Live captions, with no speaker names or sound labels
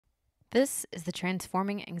This is the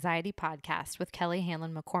Transforming Anxiety Podcast with Kelly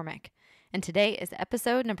Hanlon McCormick, and today is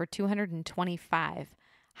episode number 225,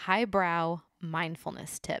 Highbrow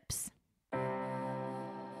Mindfulness Tips.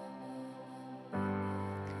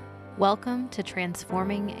 Welcome to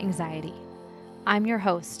Transforming Anxiety. I'm your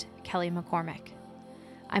host, Kelly McCormick.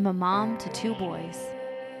 I'm a mom to 2 boys,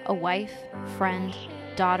 a wife, friend,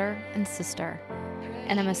 daughter, and sister,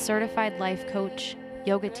 and I'm a certified life coach,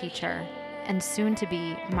 yoga teacher, and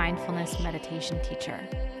soon-to-be mindfulness meditation teacher.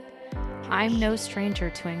 I'm no stranger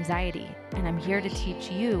to anxiety, and I'm here to teach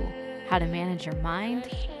you how to manage your mind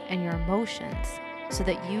and your emotions so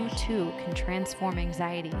that you too can transform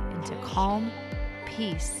anxiety into calm,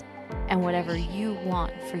 peace, and whatever you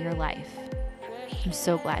want for your life. I'm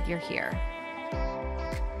so glad you're here.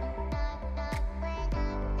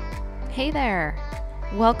 Hey there!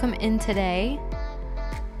 Welcome in today.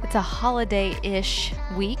 It's a holiday-ish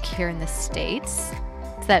week here in the States.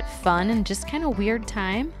 It's that fun and just kind of weird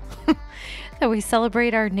time that we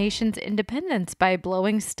celebrate our nation's independence by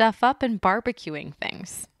blowing stuff up and barbecuing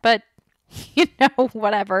things. But,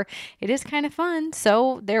 whatever. It is kind of fun,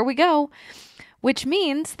 so there we go. Which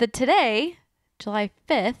means that today, July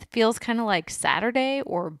 5th, feels kind of like Saturday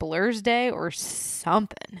or Blur's Day or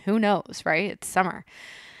something. Who knows, right? It's summer.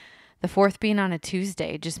 The 4th being on a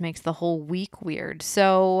Tuesday just makes the whole week weird.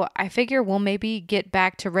 So I figure we'll maybe get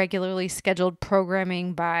back to regularly scheduled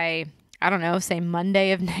programming by, say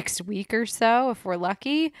Monday of next week or so, if we're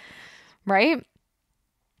lucky, right?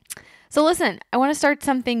 So listen, I want to start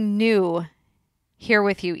something new here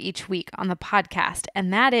with you each week on the podcast,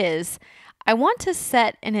 and that is I want to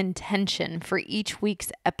set an intention for each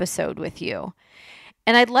week's episode with you.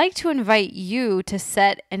 And I'd like to invite you to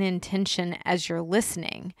set an intention as you're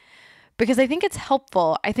listening, because I think it's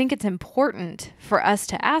helpful. I think it's important for us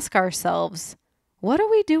to ask ourselves, what are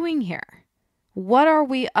we doing here? What are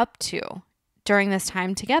we up to during this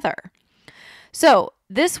time together? So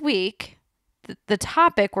this week, the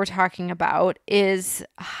topic we're talking about is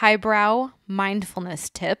highbrow mindfulness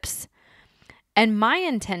tips. And my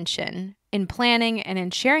intention in planning and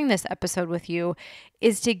in sharing this episode with you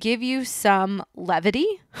is to give you some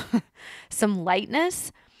levity, some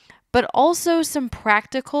lightness, but also some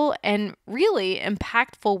practical and really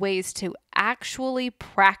impactful ways to actually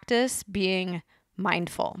practice being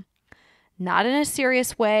mindful. Not in a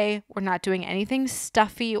serious way. We're not doing anything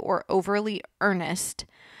stuffy or overly earnest.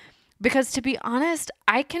 Because to be honest,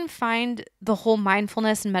 I can find the whole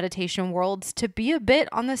mindfulness and meditation worlds to be a bit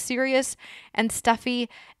on the serious and stuffy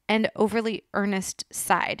and overly earnest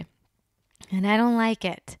side. And I don't like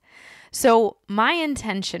it. So my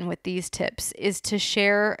intention with these tips is to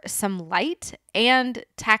share some light and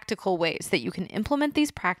tactical ways that you can implement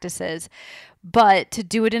these practices, but to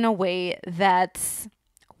do it in a way that's,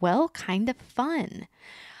 kind of fun.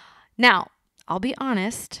 Now, I'll be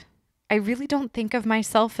honest, I really don't think of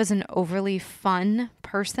myself as an overly fun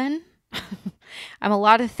person. I'm a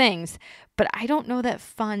lot of things, but I don't know that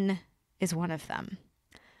fun is one of them.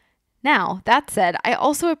 Now, that said, I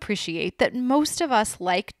also appreciate that most of us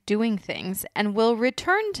like doing things and will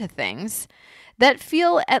return to things that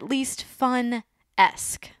feel at least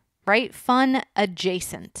fun-esque, right? Fun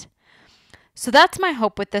adjacent. So that's my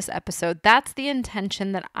hope with this episode. That's the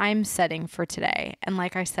intention that I'm setting for today. And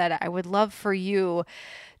like I said, I would love for you,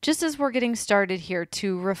 just as we're getting started here,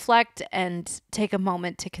 to reflect and take a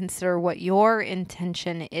moment to consider what your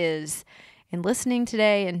intention is in listening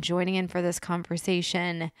today and joining in for this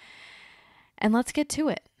conversation. And let's get to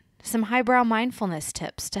it. Some highbrow mindfulness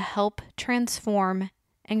tips to help transform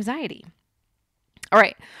anxiety. All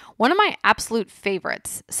right, one of my absolute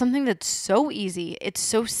favorites, something that's so easy, it's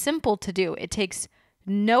so simple to do. It takes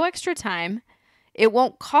no extra time. It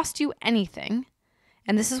won't cost you anything.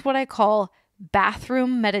 And this is what I call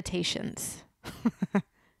bathroom meditations.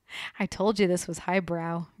 I told you this was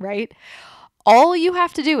highbrow, right? All you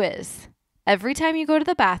have to do is, every time you go to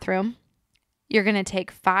the bathroom, you're going to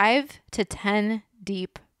take 5 to 10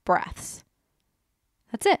 deep breaths.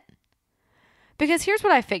 That's it. Because here's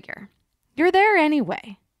what I figure. You're there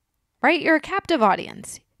anyway, right? You're a captive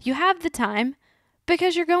audience. You have the time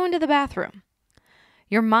because you're going to the bathroom.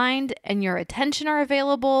 Your mind and your attention are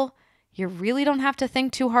available. You really don't have to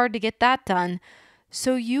think too hard to get that done.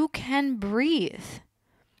 So you can breathe.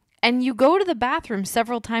 And you go to the bathroom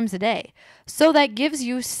several times a day. So that gives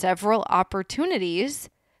you several opportunities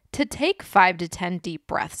to take 5 to 10 deep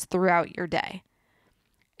breaths throughout your day.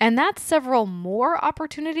 And that's several more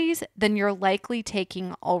opportunities than you're likely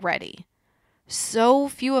taking already. So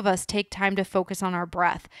few of us take time to focus on our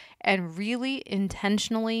breath and really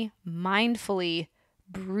intentionally, mindfully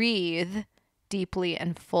breathe deeply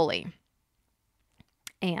and fully.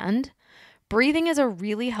 And breathing is a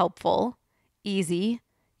really helpful, easy,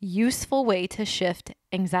 useful way to shift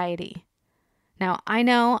anxiety. Now, I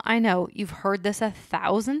know you've heard this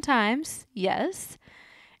 1,000 times, yes,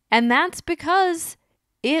 and that's because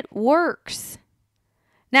it works.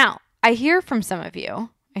 Now, I hear from some of you,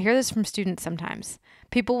 I hear this from students sometimes.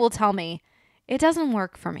 People will tell me, it doesn't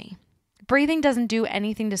work for me. Breathing doesn't do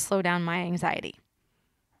anything to slow down my anxiety.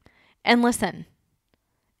 And listen,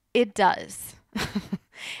 it does.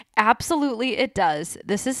 Absolutely, it does.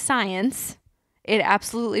 This is science. It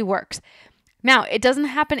absolutely works. Now, it doesn't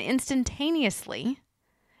happen instantaneously.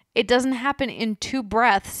 It doesn't happen in 2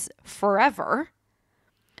 breaths forever.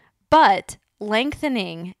 But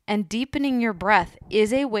lengthening and deepening your breath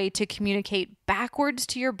is a way to communicate backwards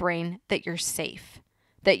to your brain that you're safe,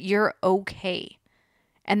 that you're okay,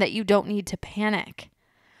 and that you don't need to panic.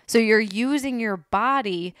 So you're using your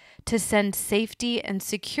body to send safety and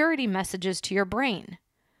security messages to your brain.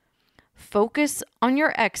 Focus on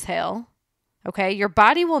your exhale. Okay, your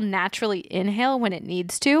body will naturally inhale when it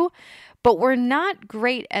needs to, but we're not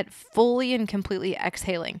great at fully and completely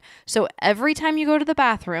exhaling. So every time you go to the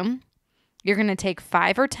bathroom, you're going to take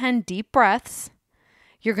 5 or 10 deep breaths.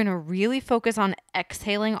 You're going to really focus on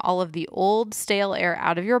exhaling all of the old, stale air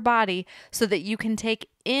out of your body so that you can take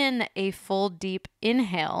in a full, deep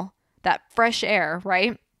inhale, that fresh air,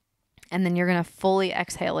 right? And then you're going to fully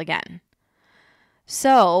exhale again.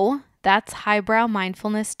 So that's highbrow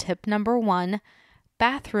mindfulness tip number 1,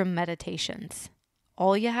 bathroom meditations.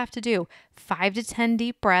 All you have to do, 5 to 10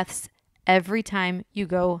 deep breaths every time you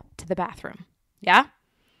go to the bathroom. Yeah?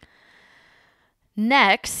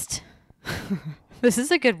 Next, this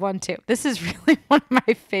is a good one too. This is really one of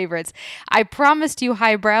my favorites. I promised you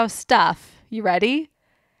highbrow stuff. You ready?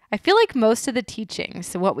 I feel like most of the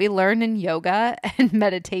teachings, what we learn in yoga and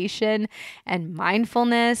meditation and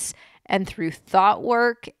mindfulness and through thought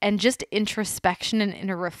work and just introspection and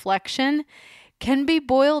inner reflection can be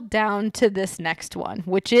boiled down to this next one,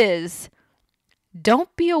 which is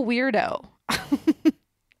don't be a weirdo.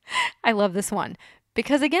 I love this one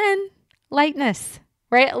because again, lightness,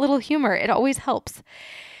 right? A little humor. It always helps.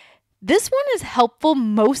 This one is helpful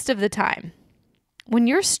most of the time. When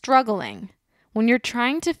you're struggling, when you're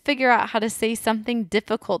trying to figure out how to say something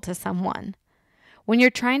difficult to someone, when you're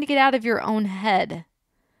trying to get out of your own head,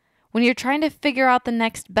 when you're trying to figure out the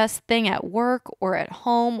next best thing at work or at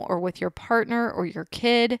home or with your partner or your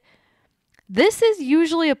kid, this is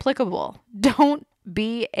usually applicable. Don't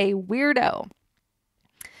be a weirdo.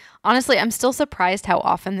 Honestly, I'm still surprised how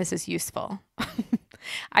often this is useful.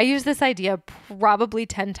 I use this idea probably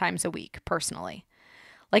 10 times a week personally.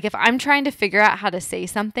 Like if I'm trying to figure out how to say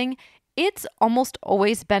something, it's almost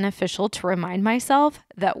always beneficial to remind myself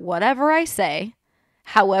that whatever I say,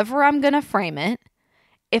 however I'm going to frame it,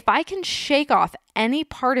 if I can shake off any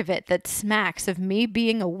part of it that smacks of me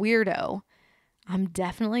being a weirdo, I'm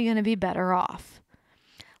definitely going to be better off.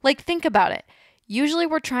 Like think about it. Usually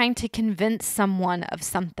we're trying to convince someone of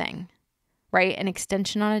something, right? An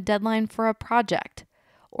extension on a deadline for a project,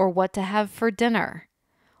 or what to have for dinner,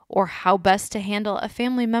 or how best to handle a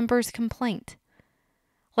family member's complaint.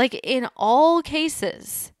 Like in all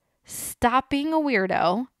cases, stop being a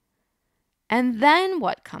weirdo, and then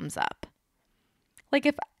what comes up? Like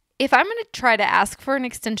if I'm going to try to ask for an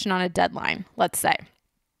extension on a deadline, let's say,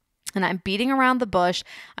 and I'm beating around the bush,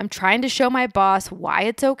 I'm trying to show my boss why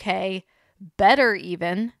it's okay, better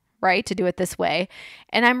even, right, to do it this way.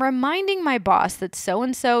 And I'm reminding my boss that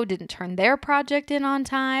so-and-so didn't turn their project in on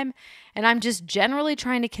time. And I'm just generally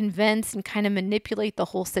trying to convince and kind of manipulate the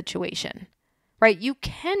whole situation, right? You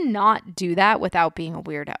cannot do that without being a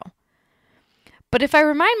weirdo. But if I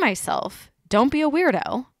remind myself, don't be a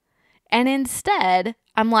weirdo, and instead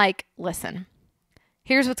I'm like, listen,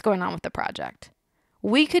 here's what's going on with the project.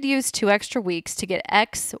 We could use 2 extra weeks to get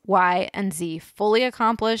X, Y, and Z fully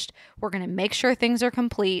accomplished. We're going to make sure things are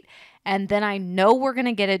complete. And then I know we're going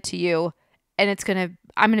to get it to you. And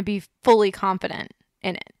I'm going to be fully confident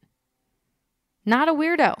in it. Not a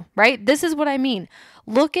weirdo, right? This is what I mean.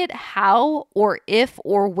 Look at how or if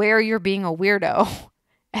or where you're being a weirdo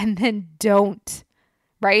and then don't,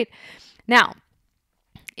 right? Now,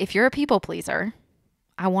 if you're a people pleaser,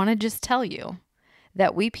 I want to just tell you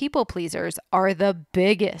that we people pleasers are the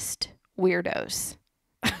biggest weirdos.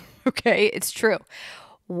 Okay, it's true.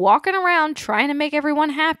 Walking around trying to make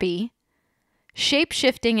everyone happy,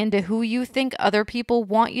 shape-shifting into who you think other people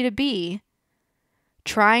want you to be,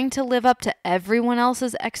 trying to live up to everyone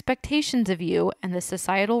else's expectations of you and the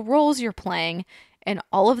societal roles you're playing and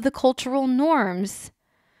all of the cultural norms.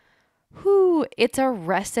 It's a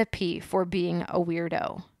recipe for being a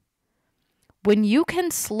weirdo. When you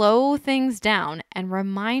can slow things down and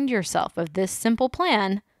remind yourself of this simple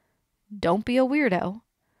plan, don't be a weirdo,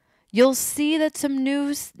 you'll see that some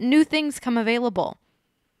new things come available.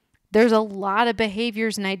 There's a lot of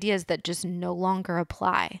behaviors and ideas that just no longer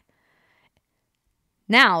apply.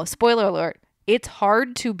 Now, spoiler alert, it's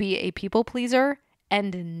hard to be a people pleaser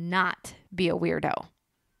and not be a weirdo.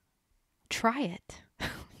 Try it.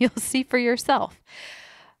 You'll see for yourself.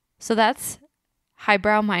 So that's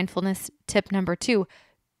highbrow mindfulness tip number 2.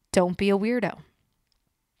 Don't be a weirdo.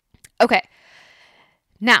 Okay.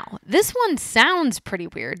 Now, this one sounds pretty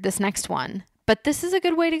weird, this next one, but this is a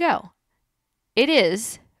good way to go. It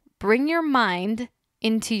is bring your mind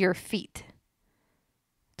into your feet.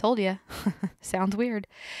 Told you. Sounds weird.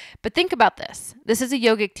 But think about this. This is a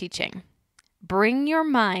yogic teaching. Bring your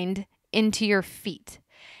mind into your feet.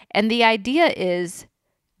 And the idea is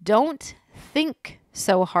don't think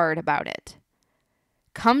so hard about it.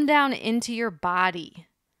 Come down into your body.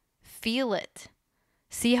 Feel it.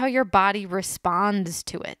 See how your body responds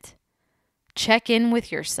to it. Check in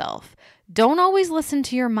with yourself. Don't always listen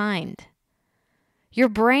to your mind. Your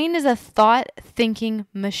brain is a thought-thinking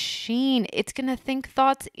machine. It's going to think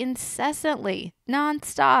thoughts incessantly,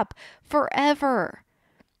 nonstop, forever.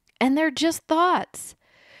 And they're just thoughts.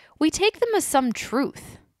 We take them as some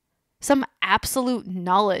truth, some absolute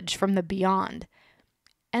knowledge from the beyond.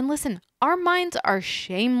 And listen, our minds are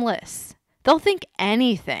shameless. They'll think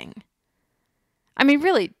anything. I mean,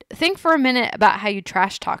 really, think for a minute about how you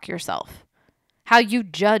trash talk yourself, how you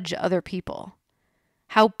judge other people,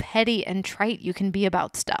 how petty and trite you can be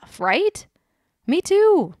about stuff, right? Me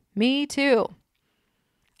too. Me too.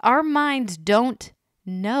 Our minds don't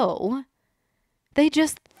know. They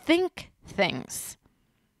just think things.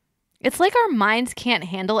 It's like our minds can't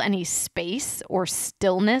handle any space or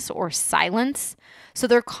stillness or silence, so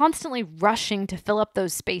they're constantly rushing to fill up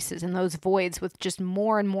those spaces and those voids with just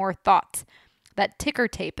more and more thoughts. That ticker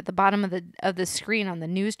tape at the bottom of the screen on the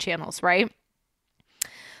news channels, right?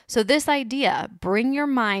 So this idea, bring your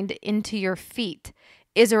mind into your feet,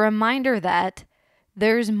 is a reminder that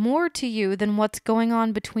there's more to you than what's going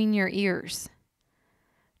on between your ears.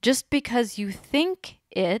 Just because you think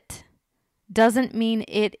it doesn't mean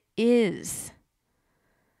it is.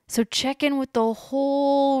 So check in with the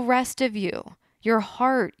whole rest of you, your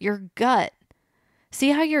heart, your gut. See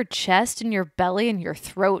how your chest and your belly and your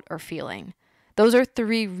throat are feeling. Those are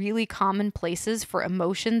 3 really common places for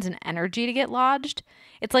emotions and energy to get lodged.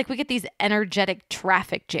 It's like we get these energetic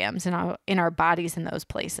traffic jams in our bodies in those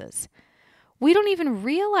places. We don't even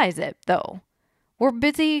realize it, though. We're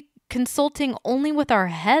busy consulting only with our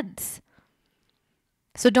heads.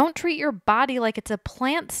 So don't treat your body like it's a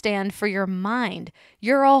plant stand for your mind.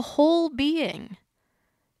 You're a whole being.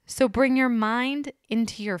 So bring your mind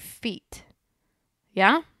into your feet.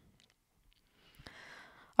 Yeah?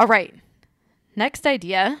 All right. Next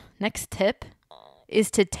idea, next tip, is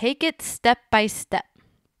to take it step by step.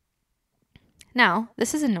 Now,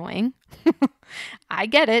 this is annoying. I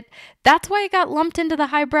get it. That's why it got lumped into the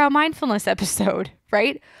highbrow mindfulness episode,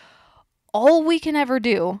 right? All we can ever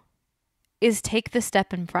do is take the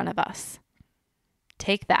step in front of us.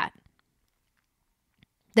 Take that.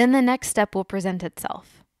 Then the next step will present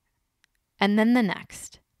itself. And then the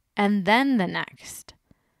next. And then the next.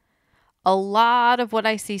 A lot of what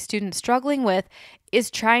I see students struggling with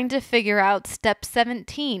is trying to figure out step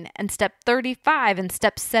 17 and step 35 and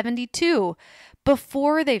step 72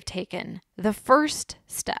 before they've taken the first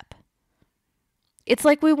step. It's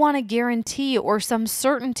like we want a guarantee or some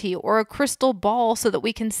certainty or a crystal ball so that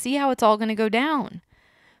we can see how it's all going to go down.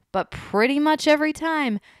 But pretty much every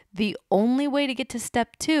time, the only way to get to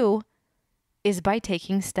step 2 is by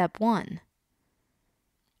taking step 1.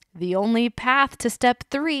 The only path to step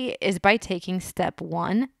 3 is by taking step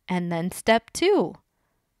 1 and then step 2.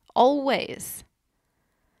 Always.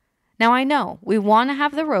 Now I know we want to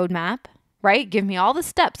have the roadmap, right? Give me all the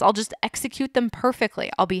steps. I'll just execute them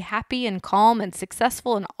perfectly. I'll be happy and calm and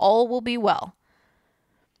successful and all will be well.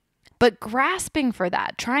 But grasping for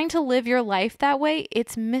that, trying to live your life that way,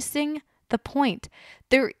 it's missing the point.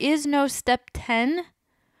 There is no step 10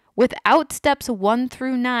 without steps 1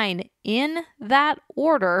 through 9 in that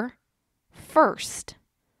order first.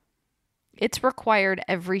 It's required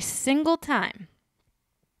every single time.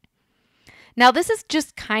 Now, this is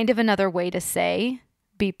just kind of another way to say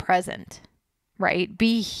be present, right?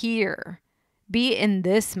 Be here. Be in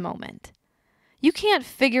this moment. You can't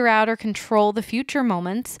figure out or control the future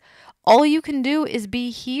moments. All you can do is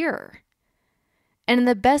be here. And in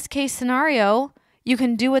the best case scenario, you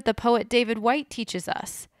can do what the poet David Whyte teaches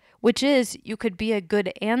us, which is you could be a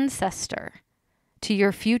good ancestor to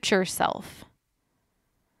your future self.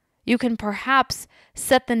 You can perhaps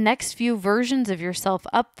set the next few versions of yourself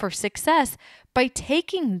up for success by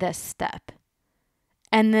taking this step,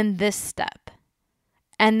 and then this step,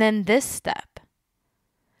 and then this step.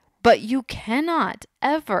 But you cannot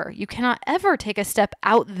ever take a step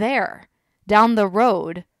out there, down the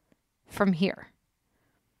road from here.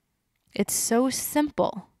 It's so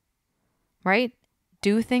simple, right?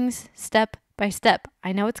 Do things step by step.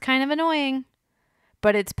 I know it's kind of annoying,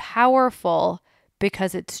 but it's powerful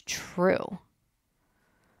because it's true.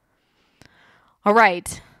 All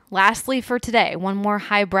right. Lastly for today, one more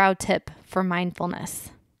highbrow tip for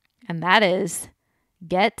mindfulness, and that is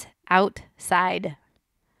get outside.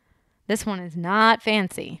 This one is not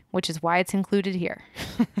fancy, which is why it's included here.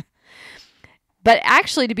 But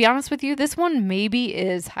actually, to be honest with you, this one maybe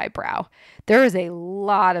is highbrow. There is a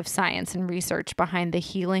lot of science and research behind the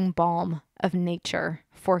healing balm of nature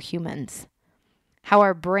for humans. How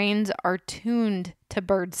our brains are tuned to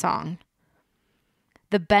birdsong.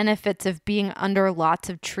 The benefits of being under lots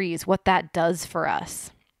of trees, what that does for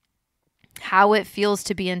us. How it feels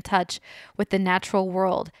to be in touch with the natural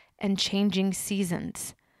world and changing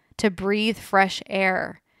seasons. To breathe fresh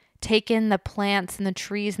air. Take in the plants and the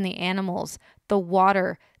trees and the animals, the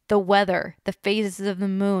water, the weather, the phases of the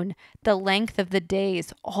moon, the length of the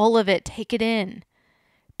days, all of it. Take it in.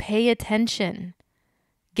 Pay attention.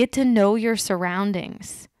 Get to know your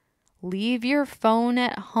surroundings. Leave your phone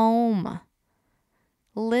at home.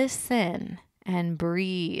 Listen and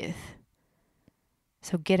breathe.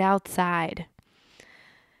 So get outside.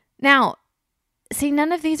 Now, see,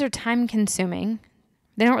 none of these are time consuming.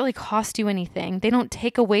 They don't really cost you anything. They don't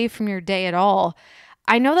take away from your day at all.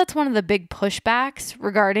 I know that's one of the big pushbacks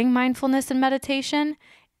regarding mindfulness and meditation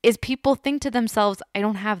is people think to themselves, I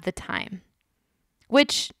don't have the time,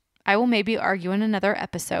 which I will maybe argue in another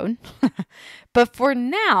episode. But for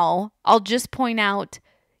now, I'll just point out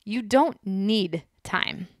you don't need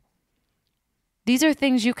time. These are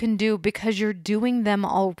things you can do because you're doing them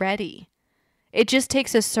already. It just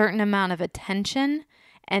takes a certain amount of attention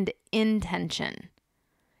and intention.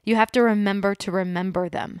 You have to remember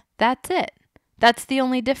them. That's it. That's the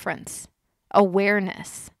only difference.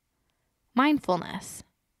 Awareness. Mindfulness.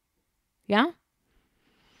 Yeah?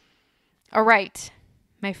 All right,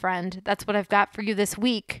 my friend. That's what I've got for you this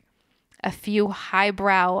week. A few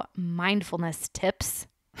highbrow mindfulness tips,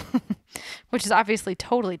 which is obviously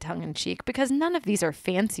totally tongue-in-cheek because none of these are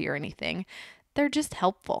fancy or anything. They're just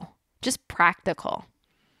helpful, just practical.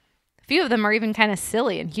 A few of them are even kind of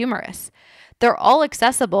silly and humorous. They're all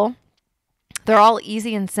accessible. They're all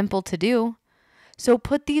easy and simple to do. So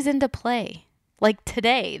put these into play. Like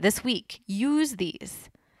today, this week, use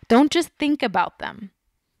these. Don't just think about them.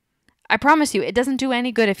 I promise you, it doesn't do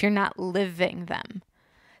any good if you're not living them.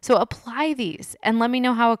 So apply these and let me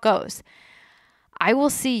know how it goes. I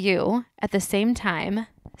will see you at the same time,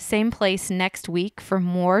 same place next week for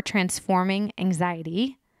more transforming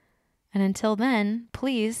anxiety. And until then,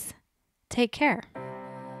 please take care.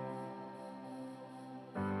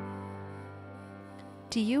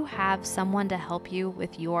 Do you have someone to help you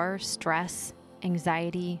with your stress,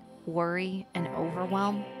 anxiety, worry, and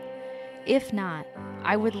overwhelm? If not,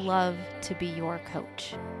 I would love to be your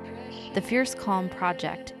coach. The Fierce Calm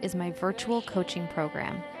Project is my virtual coaching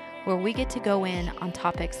program where we get to go in on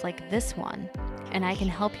topics like this one, and I can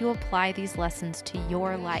help you apply these lessons to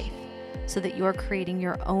your life so that you're creating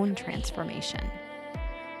your own transformation.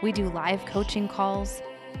 We do live coaching calls,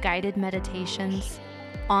 guided meditations,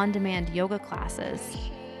 on-demand yoga classes.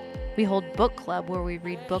 We hold book club where we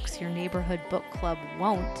read books your neighborhood book club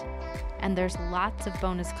won't, and there's lots of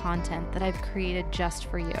bonus content that I've created just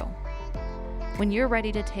for you. When you're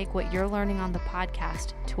ready to take what you're learning on the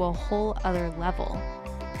podcast to a whole other level,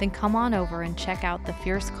 then come on over and check out the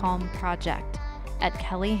Fierce Calm Project at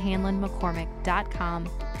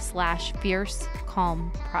kellyhanlonmccormick.com/Fierce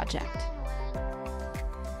Calm Project.